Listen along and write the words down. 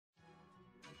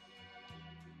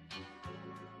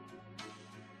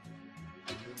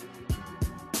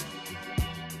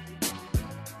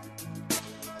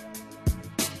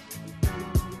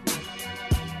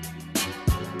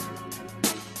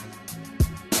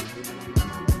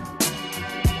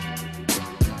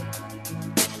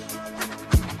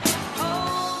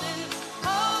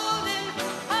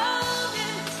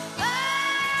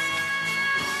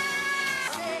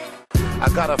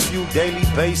got a few daily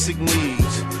basic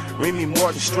needs. Remy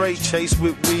Martin straight chase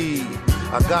with weed.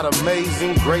 I got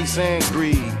amazing grace and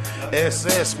greed.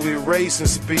 SS with racing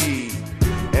speed.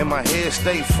 And my head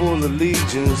stay full of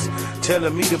legions,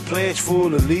 telling me to pledge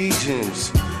full allegiance.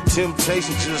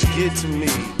 Temptation just get to me.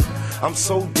 I'm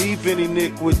so deep in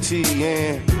iniquity,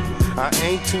 and I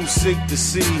ain't too sick to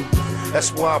see.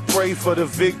 That's why I pray for the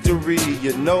victory.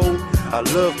 You know, I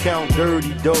love count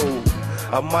dirty dough.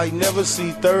 I might never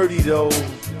see 30 though.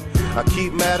 I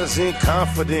keep matters in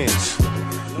confidence,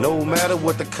 no matter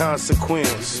what the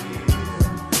consequence.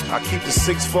 I keep the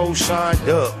 6-4 shined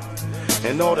up,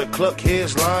 and all the cluck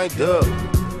heads lined up.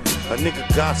 A nigga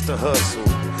gots to hustle.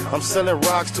 I'm selling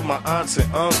rocks to my aunts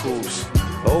and uncles.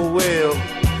 Oh well,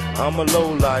 I'm a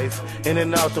lowlife, in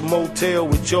and out the motel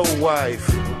with your wife.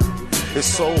 It's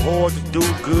so hard to do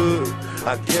good,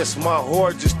 I guess my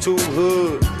heart just too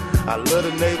hood. I love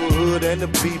the neighborhood and the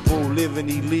people living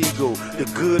illegal, the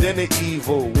good and the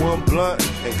evil. One blunt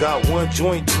and got one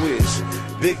joint twist.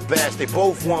 Big batch, they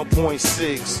both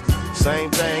 1.6. Same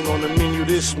thing on the menu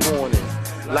this morning.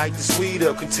 Light the sweet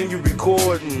up, continue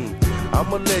recording.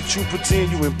 I'ma let you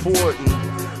pretend you important,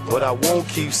 but I won't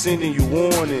keep sending you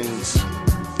warnings.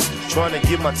 Trying to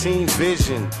get my team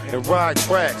vision and ride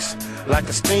tracks like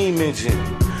a steam engine.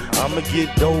 I'ma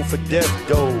get dough for death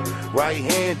though. Right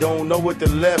hand don't know what the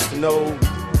left know.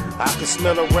 I can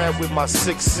smell a rap with my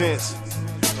 6th sense.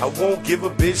 I won't give a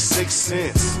bitch 6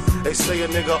 cents. They say a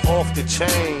nigga off the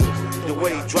chain, the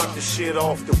way he dropped the shit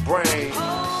off the brain.